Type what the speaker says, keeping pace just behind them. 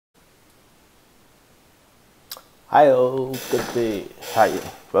Hi, oh, good day. Hi,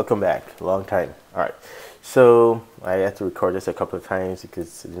 welcome back. Long time. All right. So I had to record this a couple of times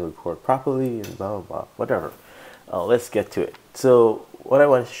because it didn't record properly and blah, blah, blah, whatever. Let's get to it. So what I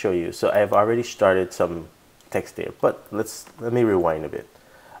want to show you, so I've already started some text there, but let me rewind a bit.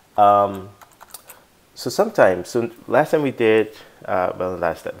 So last time we did, well,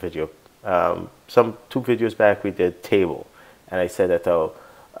 last that video, some 2 videos back we did table, and I said that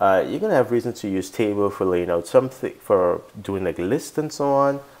you're gonna have reason to use table for laying out something for doing like lists and so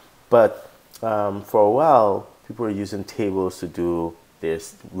on, but for a while people were using tables to do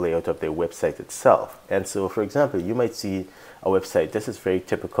this layout of their website itself. And so, for example, you might see a website. This is very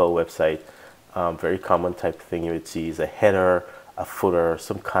typical website, very common type of thing you would see is a header, a footer,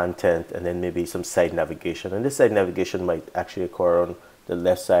 some content, and then maybe some site navigation. And this site navigation might actually occur on the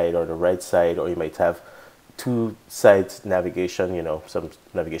left side or the right side, or you might have 2 sides navigation, some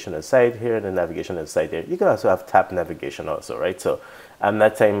navigation on the side here and then navigation on the side there. You can also have tab navigation also, right? So I'm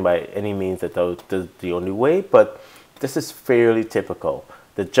not saying by any means that that's the only way, but this is fairly typical.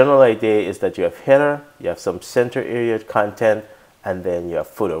 The general idea is that you have header, you have some center area content, and then you have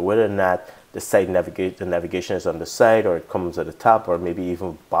footer. Whether or not the navigation is on the side or it comes at the top or maybe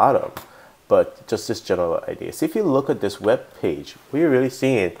even bottom, but just this general idea. So if you look at this web page, what you're really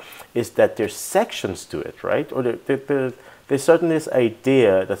seeing is that there's sections to it, right? Or there's certainly this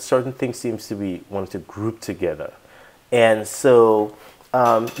idea that certain things seems to be wanted to group together. And so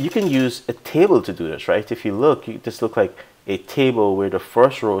you can use a table to do this, right? If you look, you just look like a table where the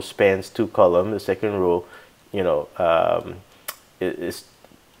first row spans 2 columns, the second row, is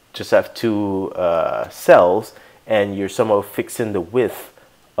just have 2 cells, and you're somehow fixing the width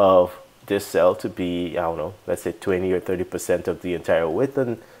of this cell to be, I don't know, let's say 20 or 30% of the entire width,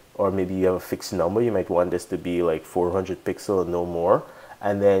 or maybe you have a fixed number. You might want this to be like 400 pixels, no more,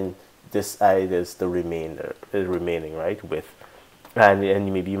 and then this side is the remaining, right, width, and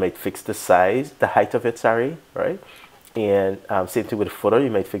maybe you might fix the size, the height of it, sorry, right, and same thing with the footer.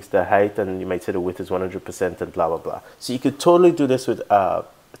 You might fix the height, and you might say the width is 100% and blah blah blah. So you could totally do this with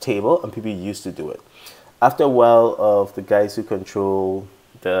table, and people used to do it. After a while of the guys who control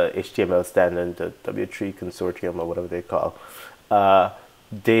the HTML standard, the W3 consortium or whatever they call,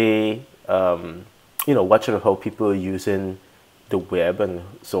 they watching how people are using the web and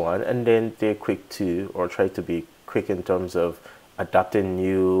so on, and then they're quick to, or try to be quick in terms of adopting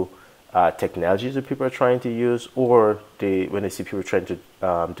new technologies that people are trying to use, or when they see people trying to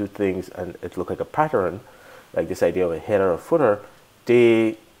do things and it look like a pattern, like this idea of a header or footer,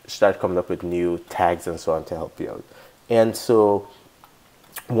 they start coming up with new tags and so on to help you out. And so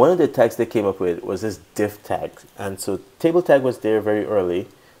one of the tags they came up with was this div tag. And so table tag was there very early,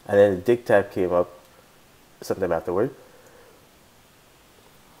 and then the div tag came up sometime afterward.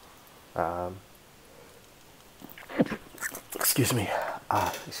 Excuse me.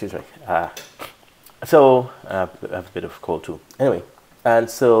 Excuse me. So I have a bit of cold too. Anyway, and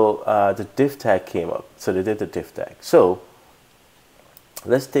so the div tag came up. So they did the div tag. So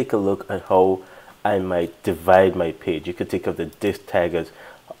let's take a look at how I might divide my page. You could think of the div tag as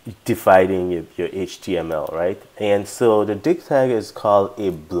dividing your HTML, right? And so the div tag is called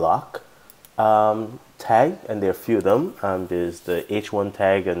a block tag, and there are a few of them. There's the H1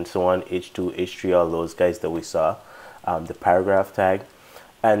 tag and so on, H2, H3, all those guys that we saw. The paragraph tag.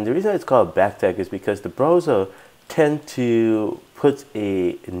 And the reason it's called back tag is because the browser tend to put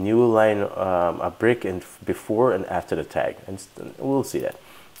a new line, a break in before and after the tag, and we'll see that.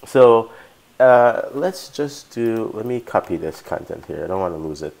 So let me copy this content here. I don't want to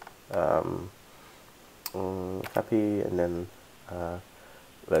lose it. Copy, and then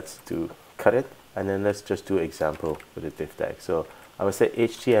let's cut it, and then let's just do example with the div tag. So I'm gonna say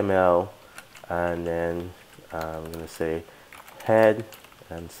HTML, and then I'm gonna say head,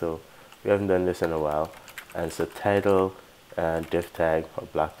 and so we haven't done this in a while, and so title, div tag or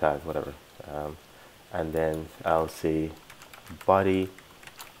block tag, whatever, and then I'll say body,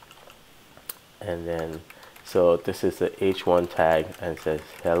 and then so this is the H1 tag, and it says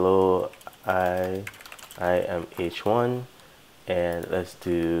hello, I am H1, and let's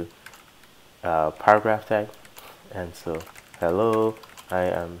do paragraph tag, and so hello, I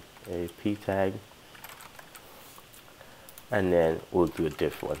am a P tag, and then we'll do a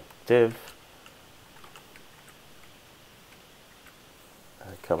div one. Div,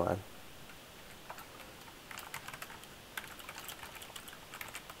 come on.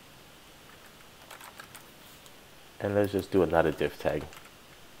 And let's just do another div tag.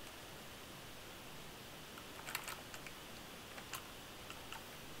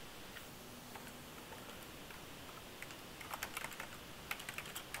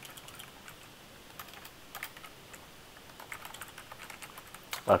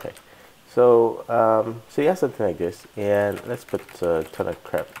 Okay, so so yeah, something like this, and let's put a ton of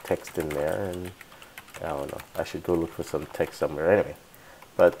crap text in there, and I don't know, I should go look for some text somewhere anyway.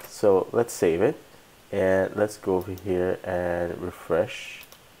 But so let's save it, and let's go over here and refresh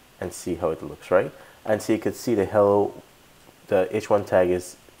and see how it looks, right? And so you can see the hello, the h1 tag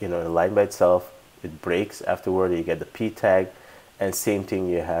is, you know, a line by itself. It breaks afterward. You get the p tag, and same thing,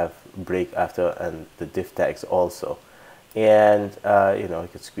 you have break after, and the div tags also. And you know, you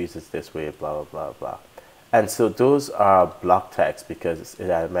can squeeze it this way, blah blah blah blah. And so those are block tags because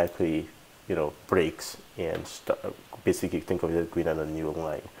it automatically, you know, breaks and basically think of it as green on a new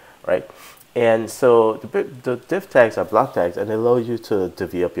line, right? And so the div tags are block tags, and they allow you to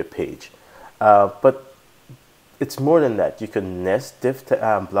divvy up your page. But it's more than that. You can nest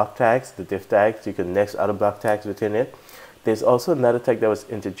block tags, the div tags. You can nest other block tags within it. There's also another tag that was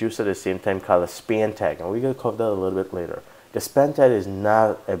introduced at the same time called a span tag, and we're going to cover that a little bit later. The span tag is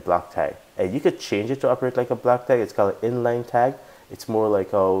not a block tag, and you could change it to operate like a block tag. It's called an inline tag. It's more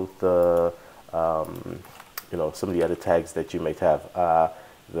like how the you know, some of the other tags that you might have.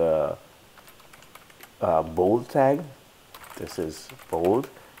 The bold tag. This is bold,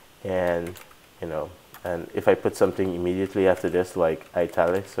 and you know, and if I put something immediately after this, like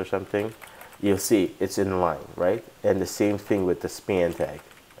italics or something, you'll see it's in line, right? And the same thing with the span tag.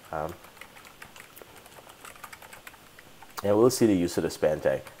 And we'll see the use of the span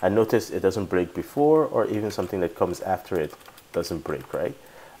tag. And notice it doesn't break before, or even something that comes after it doesn't break, right?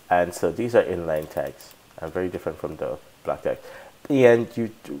 And so these are inline tags, and very different from the block tag. And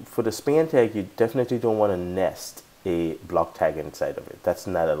for the span tag, you definitely don't want to nest a block tag inside of it. That's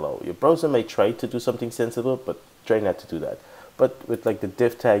not allowed. Your browser may try to do something sensible, but try not to do that. But with like the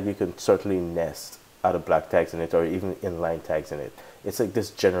div tag, you can certainly nest other block tags in it, or even inline tags in it. It's like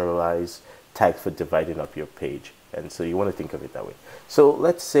this generalized tag for dividing up your page, and so you want to think of it that way. So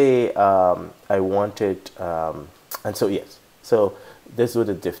let's say I wanted, and so yes, so this with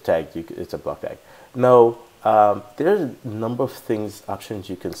a div tag, it's a block tag. Now there's a number of things, options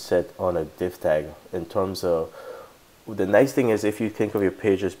you can set on a div tag in terms of. The nice thing is, if you think of your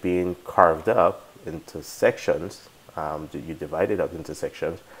page as being carved up into sections, you divide it up into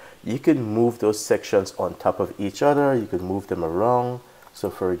sections, you can move those sections on top of each other. You can move them around. So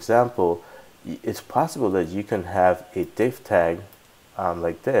for example, it's possible that you can have a div tag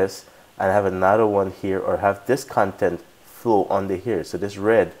like this, and have another one here, or have this content flow under here. So this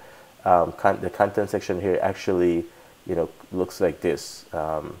red, the content section here actually, you know, looks like this.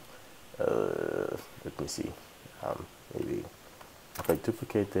 Let me see. Maybe if I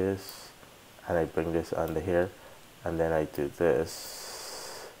duplicate this and I bring this under here, and then I do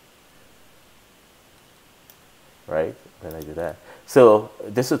this, right? Then I do that. So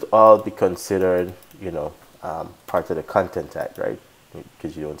this would all be considered, you know, part of the content tag, right?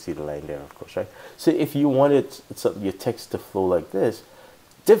 Because you don't see the line there, of course, right? So if you wanted your text to flow like this,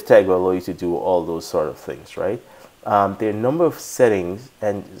 div tag will allow you to do all those sort of things, right? There are a number of settings,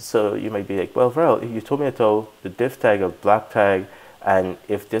 and so you might be like, well, Verrol, you told me to tell the div tag, a block tag, and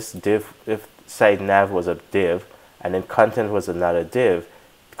if this div, if site nav was a div, and then content was another div,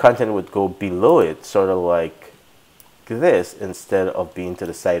 content would go below it, sort of like this, instead of being to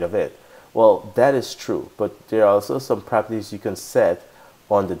the side of it. Well, that is true, but there are also some properties you can set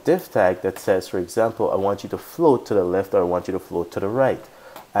on the div tag that says, for example, I want you to float to the left, or I want you to float to the right.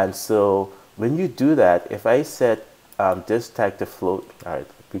 And so when you do that, if I set this tag to float, all right,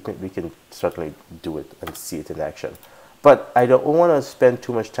 we can certainly do it and see it in action. But I don't want to spend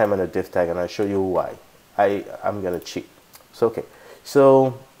too much time on a div tag, and I'll show you why. I'm going to cheat. So, okay.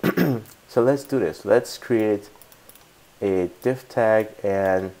 So, so let's do this. Let's create a div tag,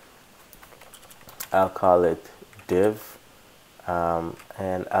 and I'll call it div,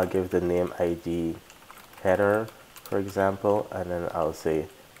 and I'll give the name ID header, for example, and then I'll say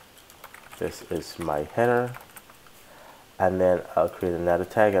this is my header, and then I'll create another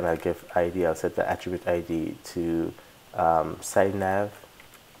tag, and I'll give ID. I'll set the attribute ID to site nav,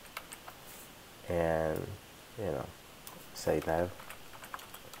 and you know, site nav,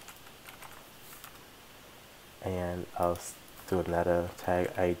 and I'll do another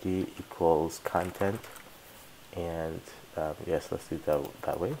tag ID equals content, and yes, let's do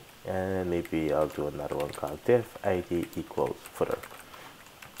that way, and maybe I'll do another one called div ID equals footer,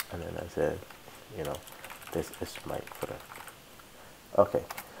 and then I said, you know, this is my footer. Okay,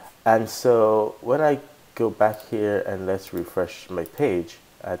 and so when I go back here and let's refresh my page,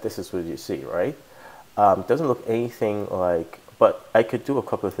 this is what you see, right? Doesn't look anything like, but I could do a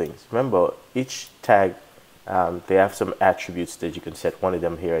couple of things. Remember, each tag, they have some attributes that you can set. One of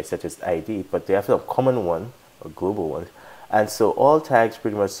them here I set as ID, but they have some common one, a global one, And so all tags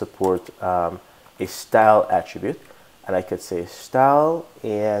pretty much support a style attribute, and I could say style,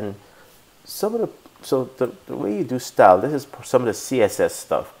 and some of the way you do style, this is some of the CSS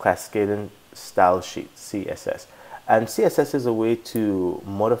stuff, cascading style sheet, CSS. And CSS is a way to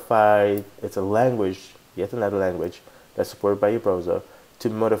modify, it's a language, yet another language that's supported by your browser, to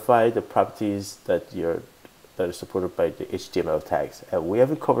modify the properties that are supported by the HTML tags. And we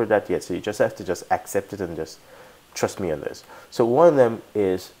haven't covered that yet, so you just have to just accept it and just trust me on this. So one of them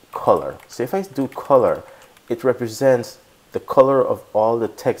is color. So if I do color, it represents the color of all the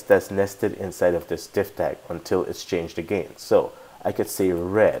text that's nested inside of this div tag until it's changed again. So I could say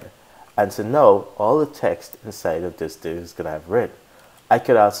red. And so now all the text inside of this div is going to have red. I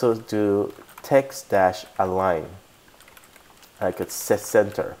could also do text dash align. I could set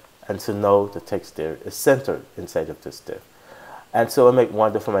center. And so now the text there is centered inside of this div. And so I make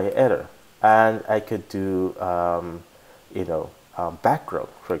one for my header. And I could do, background,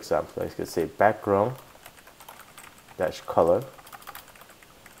 for example. I could say background dash color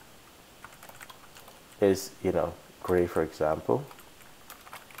is, gray, for example.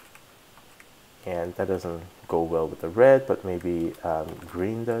 And that doesn't go well with the red, but maybe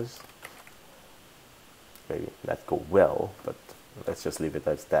green does. Maybe not go well, but let's just leave it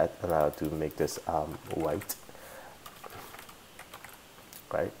as that. And I'll do make this white,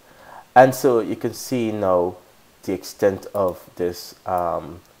 right? And so you can see now the extent of this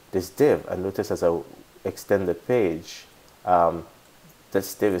this div. And notice as I extend the page,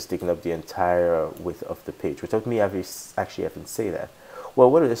 this div is taking up the entire width of the page without me actually having to say that. Well,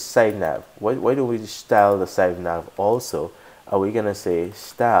 what is side nav? Why don't we style the side nav also? Are we gonna say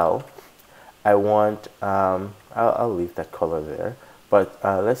style? I want I'll leave that color there, but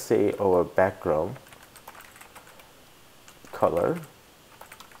let's say our background color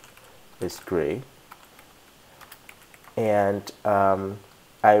is gray, and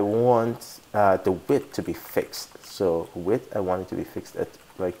I want the width to be fixed. So width, I want it to be fixed at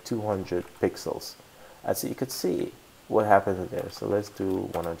like 200 pixels. And so you could see what happens there. So let's do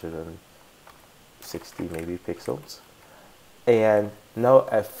 160 maybe pixels. And now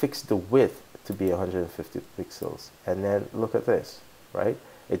I fixed the width to be 150 pixels. And then look at this, right?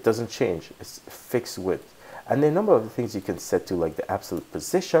 It doesn't change. It's fixed width. And there are a number of things you can set to, like the absolute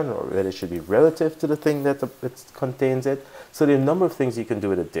position, or whether it should be relative to the thing that it contains it. So there are a number of things you can do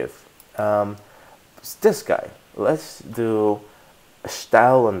with a div. This guy, let's do a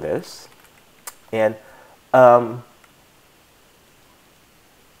style on this. And one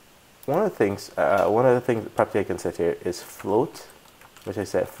of the things property I can set here is float, which I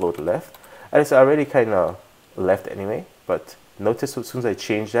said float left. And it's already kind of left anyway, but notice as soon as I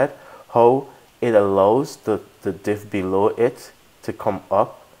change that, how it allows the div below it to come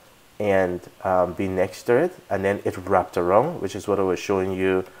up and be next to it, and then it wrapped around, which is what I was showing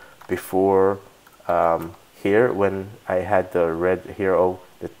you before here when I had the red here,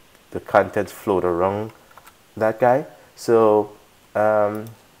 the contents float around that guy. So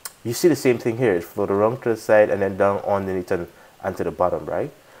you see the same thing here. It float around to the side and then down underneath and to the bottom,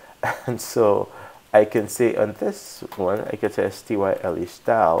 right? And so I can say on this one, I can say style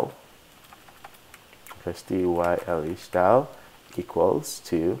style. style style equals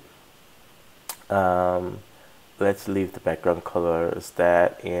to, let's leave the background color as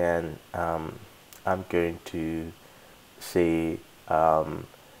that, and I'm going to say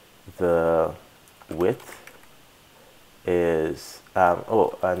the width is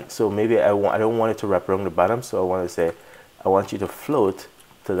and so maybe I don't want it to wrap around the bottom, so I want to say I want you to float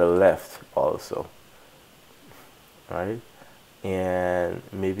to the left also, right? And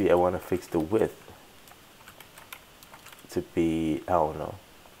maybe I want to fix the width to be, I don't know,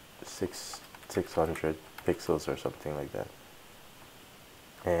 600 pixels or something like that.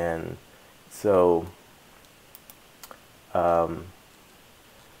 And so for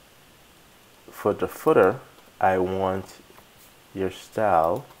the footer, I want your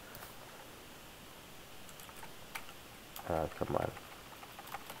style, come on,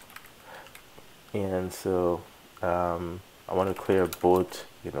 and so I want to clear both,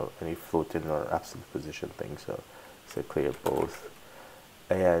 any floating or absolute position thing. So clear both,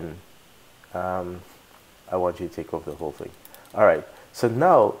 and I want you to take over the whole thing. All right, so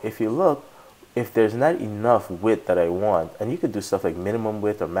now if you look, if there's not enough width that I want, and you could do stuff like minimum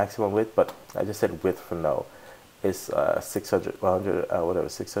width or maximum width, but I just said width for now, is 600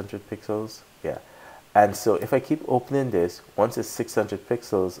 pixels, yeah. And so if I keep opening this, once it's 600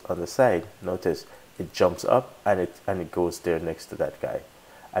 pixels on the side, notice it jumps up and it goes there next to that guy,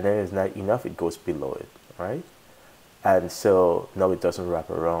 and then it's not enough, it goes below it, right? And so now it doesn't wrap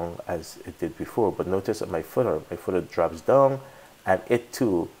around as it did before. But notice that my footer drops down, and it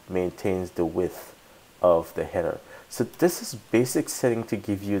too maintains the width of the header. So this is basic setting to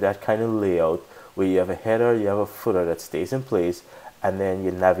give you that kind of layout where you have a header, you have a footer that stays in place, and then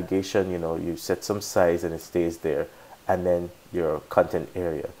your navigation, you know, you set some size and it stays there, and then your content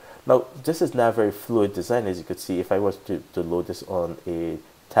area. Now, this is not very fluid design, as you could see. If I was to load this on a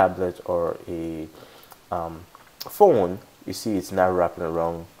tablet or a phone, you see it's not wrapping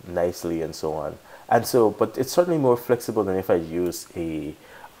around nicely and so on. And so, but it's certainly more flexible than if I use a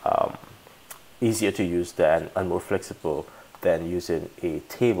easier to use than and more flexible than using a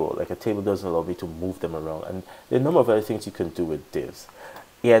table. Like a table doesn't allow me to move them around, and there are a number of other things you can do with divs.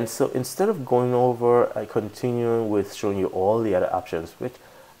 And so instead of going over, I continue with showing you all the other options, which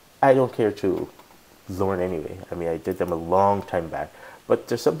I don't care to learn anyway. I mean, I did them a long time back, but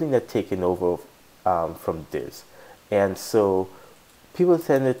there's something that's taken over from divs. And so people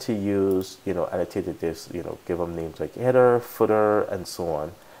tended to use, you know, annotated divs, you know, give them names like header, footer, and so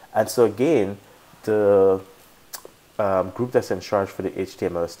on. And so again, the group that's in charge for the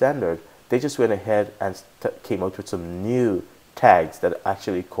HTML standard, they just went ahead and came out with some new tags that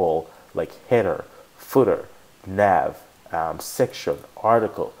actually call like header, footer, nav, section,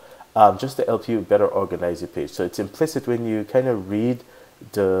 article, just to help you better organize your page. So it's implicit when you kind of read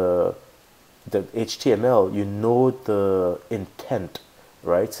the HTML, you know the intent,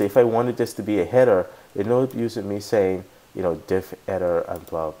 right? So if I wanted this to be a header, you know, using me saying, you know, div header and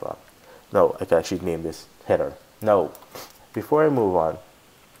blah blah. No, I can actually name this header. Now, before I move on,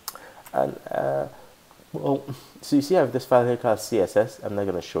 and well, so you see I have this file here called CSS. I'm not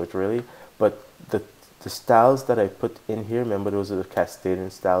going to show it really, but the styles that I put in here, remember those are the Castilian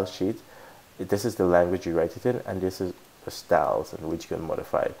style sheet. This is the language you write it in, and this is the styles in which you can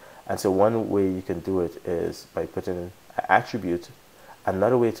modify. And so one way you can do it is by putting an attribute.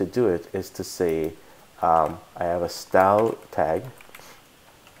 Another way to do it is to say, I have a style tag,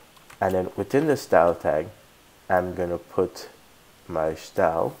 and then within the style tag, I'm going to put my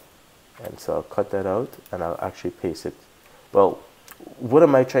style, and so I'll cut that out and I'll actually paste it. Well, what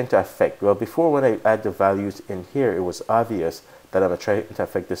am I trying to affect? Well, before when I add the values in here, it was obvious that I'm trying to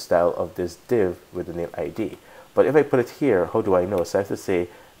affect the style of this div with the name ID. But if I put it here, how do I know? So I have to say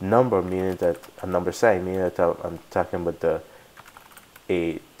number, meaning that a number sign, meaning that I'm talking about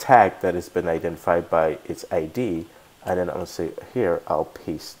a tag that has been identified by its ID, and then I'm going to say here I'll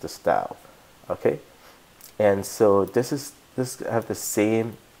paste the style. Okay, and so this have the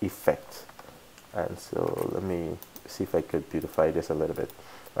same effect. And so let me see if I could beautify this a little bit,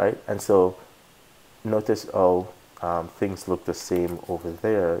 right? And so notice how things look the same over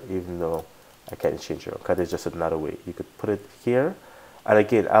there, even though I can't change it, because there's just another way. You could put it here, and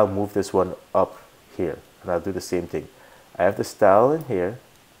again, I'll move this one up here, and I'll do the same thing. I have the style in here,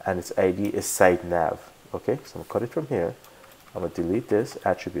 and its ID is side nav. Okay, so I'm gonna cut it from here. I'm gonna delete this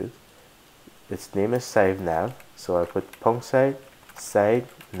attribute. Its name is side nav, so I put side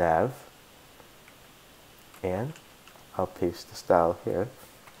nav, and I'll paste the style here,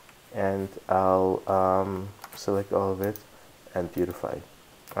 and I'll select all of it and beautify,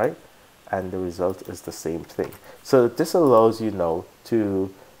 right? And the result is the same thing. So this allows you now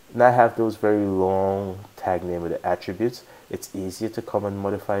to not have those very long tag name with the attributes. It's easier to come and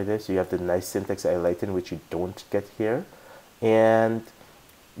modify this. You have the nice syntax highlighting, which you don't get here, and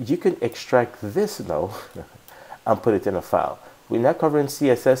you can extract this now and put it in a file. We're not covering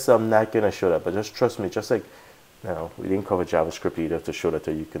CSS, so I'm not going to show that, but just trust me, just like, you know, we didn't cover JavaScript either to show that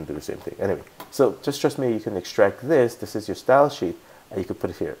you can do the same thing. Anyway, so just trust me, you can extract this. This is your style sheet, and you can put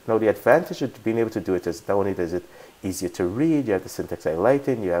it here. Now, the advantage of being able to do it is not only is it easier to read, you have the syntax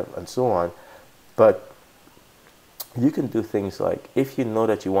highlighting, you have, and so on, but you can do things like, if you know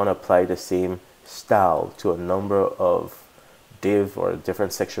that you want to apply the same style to a number of div or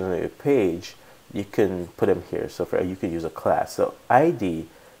different sections of your page, you can put them here. So you can use a class. So ID,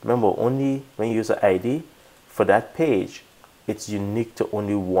 remember, only when you use an ID for that page, it's unique to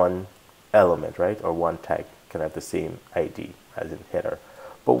only one element, right? Or one tag can have the same ID as in header.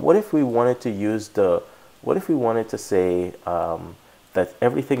 But what if we wanted to use what if we wanted to say that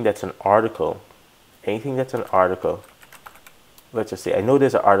everything that's an article, anything that's an article, let's just say, I know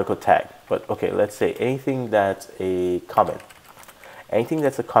there's an article tag, but okay, let's say anything that's a comment. Anything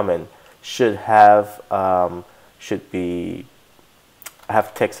that's a comment should have have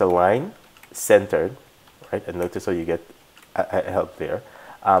text aligned, centered, right? And notice how you get help there.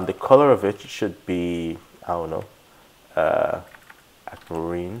 The color of it should be, I don't know,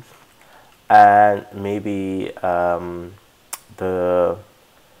 aquamarine, and maybe what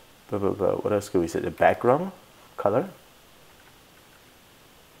else could we say? The background color,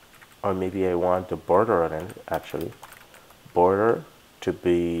 or maybe I want the border on it, actually border to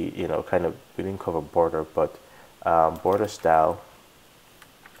be, you know, kind of, we didn't cover border, but border style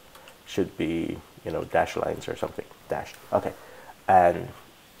should be, you know, dash lines or something, dash. Okay. And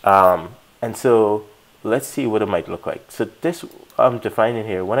and so let's see what it might look like. So this I'm defining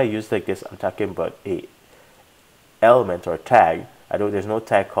here, when I use like this, I'm talking about a element or tag. I know there's no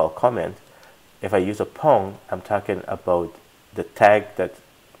tag called comment. If I use a pound, I'm talking about the tag, that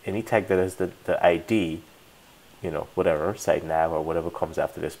any tag that has the ID, you know, whatever, site nav or whatever comes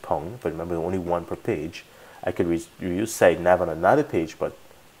after this pound. But remember, only one per page. I could reuse site nav on another page, but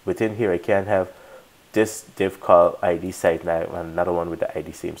within here I can't have this div called ID site nav and another one with the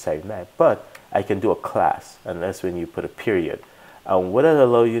ID same site nav. But I can do a class, and that's when you put a period. And what it'll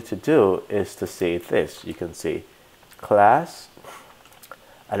allow you to do is to say this. You can say class,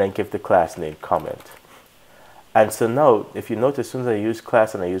 and then give the class name comment. And so now, if you notice, as soon as I use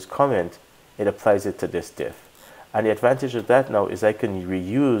class and I use comment, it applies it to this div. And the advantage of that now is I can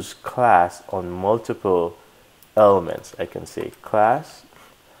reuse class on multiple elements. I can say class,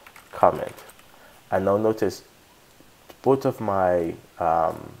 comment. And now notice both of my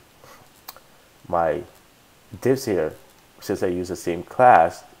my divs here, since I use the same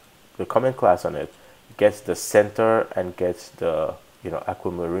class, the comment class on it gets the center and gets the, you know,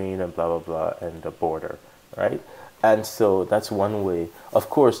 aquamarine and blah blah blah and the border, right? And so that's one way. Of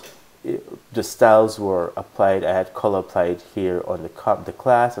course, the styles were applied. I had color applied here on the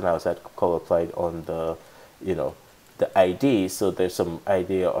class, and I also had color applied on the, you know, the ID. So there's some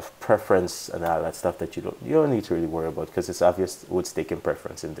idea of preference and all that stuff that you don't need to really worry about, because it's obvious what's taking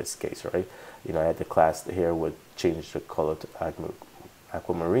preference in this case, right? You know, I had the class here would change the color to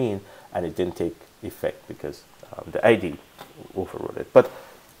aquamarine, and it didn't take effect because the ID overrode it. But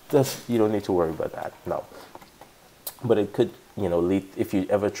you don't need to worry about that now. But it could, you know, lead, if you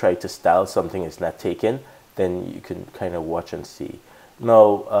ever try to style something it's not taken, then you can kind of watch and see.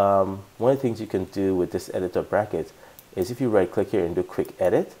 Now, one of the things you can do with this editor bracket is if you right click here and do quick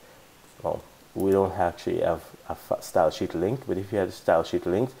edit. Well, we don't actually have a style sheet linked, but if you had a style sheet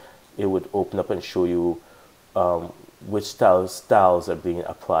linked, it would open up and show you which styles are being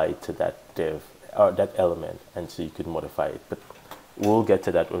applied to that div or that element, and so you could modify it. But we'll get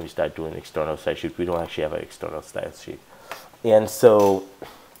to that when we start doing external style sheet. We don't actually have an external style sheet. And so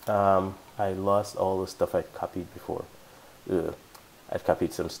I lost all the stuff I copied before. I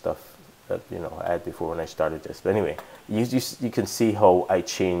copied some stuff that, you know, I had before when I started this. But anyway, you can see how I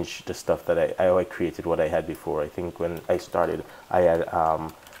changed the stuff that I created what I had before. I think when I started, I had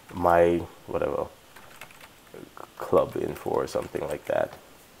my whatever club info or something like that.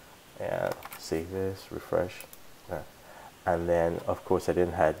 And save this, refresh. And then of course I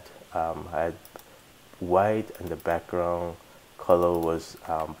didn't had I had white, and the background color was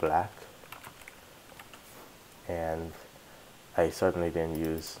black, and I certainly didn't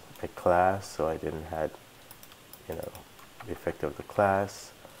use a class, so I didn't had, you know, the effect of the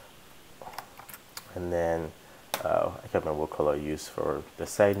class. And then I can't remember what color I used for the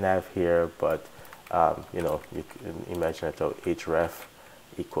side nav here, but you know, you can imagine it how href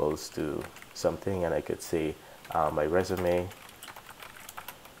equals to something, and I could say my resume,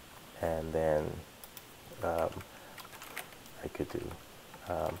 and then I could do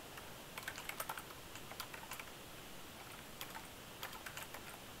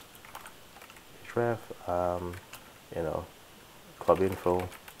href, you know, club info,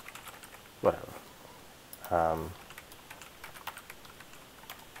 whatever.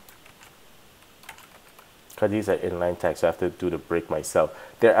 Because these are inline tags, so I have to do the break myself.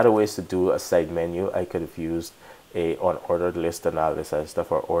 There are other ways to do a side menu. I could have used a unordered list and all this other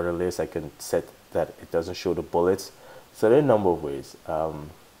stuff, or order list. I can set that it doesn't show the bullets. So there are a number of ways.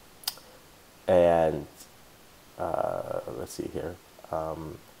 And let's see here.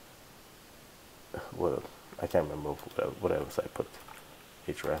 Well, I can't remember what else I put.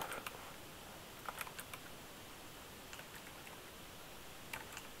 href.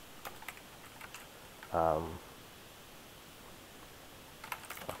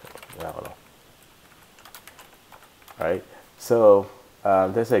 Okay, I don't know. All right, so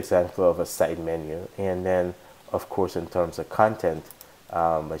that's an example of a side menu. And then, of course, in terms of content,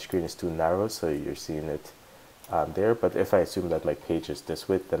 my screen is too narrow, so you're seeing it there. But if I assume that my page is this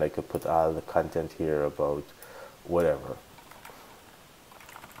width, then I could put all the content here about whatever.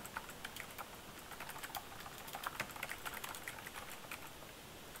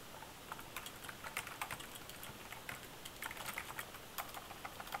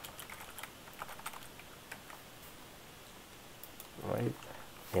 Right?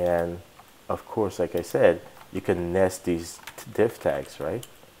 And of course, like I said, you can nest these div tags, right?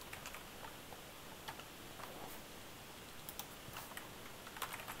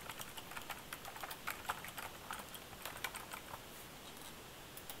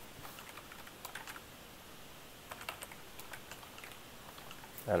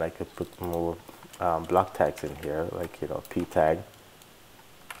 And I could put more block tags in here, like, you know, p tag.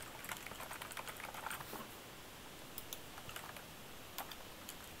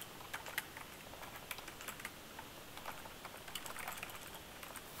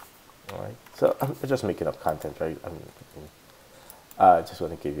 All right, so I'm just making up content, right? I just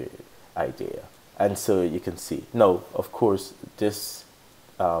want to give you an idea. And so you can see, no, of course, this,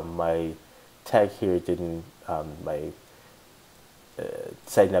 my tag here didn't, my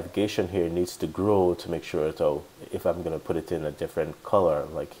site navigation here needs to grow to make sure that if I'm going to put it in a different color,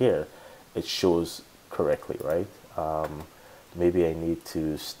 like here, it shows correctly, right? Maybe I need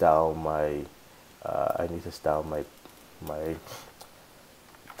to style my, my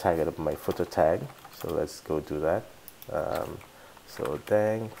tag it up, my footer tag. So let's go do that. So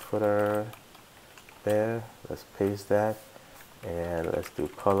dang footer there, let's paste that, and let's do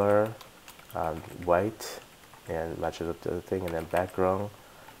color white, and match it up to the thing, and then background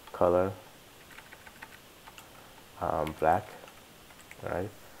color black, right?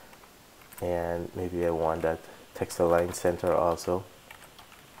 And maybe I want that text align center also,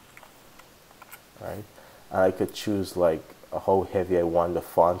 right? And I could choose like how heavy I want the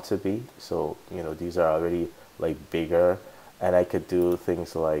font to be. So, you know, these are already like bigger, and I could do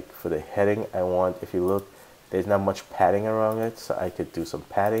things like for the heading, I want, if you look, there's not much padding around it, so I could do some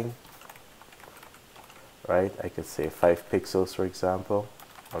padding, right? I could say 5 pixels, for example,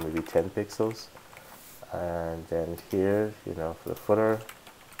 or maybe 10 pixels. And then here, you know, for the footer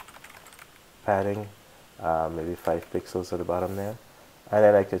padding, maybe 5 pixels at the bottom there. And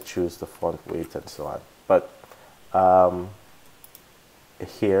then I could choose the font weight and so on. But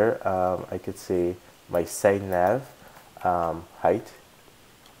here, I could say my site nav height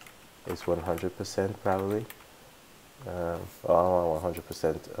is 100% probably. Well, I don't want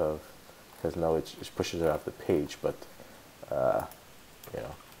 100% of, because now it pushes it off the page, but you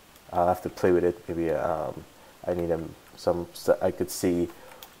know, I'll have to play with it. Maybe I need some, I could see,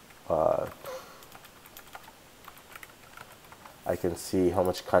 I can see how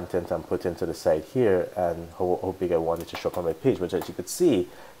much content I'm putting to the site here, and how big I want it to show up on my page. But as you could see,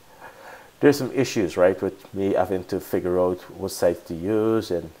 there's some issues, right, with me having to figure out what site to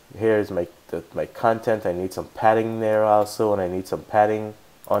use. And here's my content. I need some padding there also, and I need some padding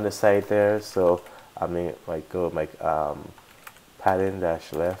on the side there. So I mean, like go my padding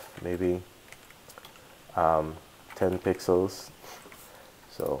dash left, maybe 10 pixels.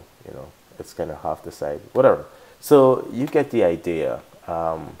 So, you know, it's kind of half the side, whatever. So you get the idea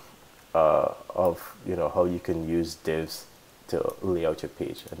of, you know, how you can use divs to lay out your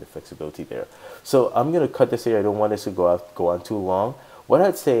page and the flexibility there. So I'm going to cut this here. I don't want this to go on too long. What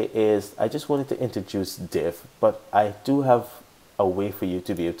I'd say is I just wanted to introduce div, but I do have a way for you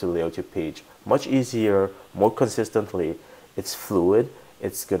to be able to lay out your page much easier, more consistently. It's fluid.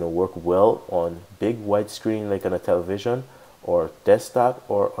 It's going to work well on big wide screen like on a television, or desktop,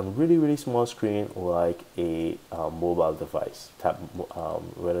 or on really, really small screen like a mobile device,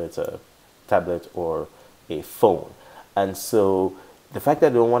 whether it's a tablet or a phone. And so the fact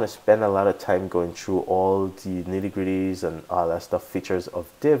that I don't want to spend a lot of time going through all the nitty-gritties and all that stuff, features of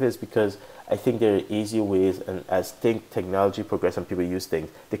div, is because I think there are easier ways, and as technology progresses and people use things,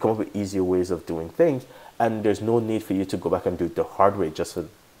 they come up with easier ways of doing things, and there's no need for you to go back and do it the hard way just for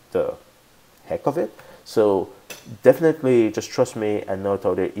the heck of it. So definitely just trust me and know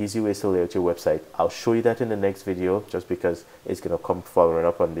that there are easy ways to lay out your website. I'll show you that in the next video, just because it's going to come following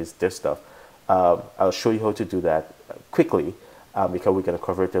up on this div stuff. I'll show you how to do that quickly, because we're going to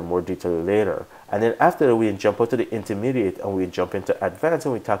cover it in more detail later. And then after that, we jump out to the intermediate and we jump into advanced,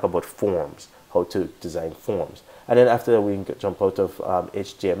 and we talk about forms, how to design forms. And then after that, we can jump out of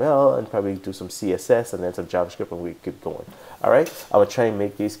HTML and probably do some CSS and then some JavaScript, and we keep going. All right, I will try and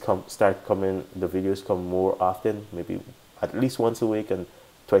make these start coming, the videos come more often, maybe at least once a week and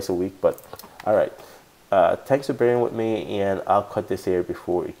twice a week. But all right, thanks for bearing with me, and I'll cut this here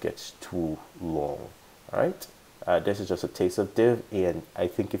before it gets too long. All right, this is just a taste of div, and I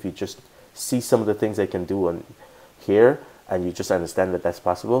think if you just see some of the things I can do on here, and you just understand that that's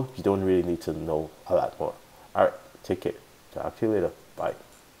possible, you don't really need to know a lot more. All right, take care. Talk to you later. Bye.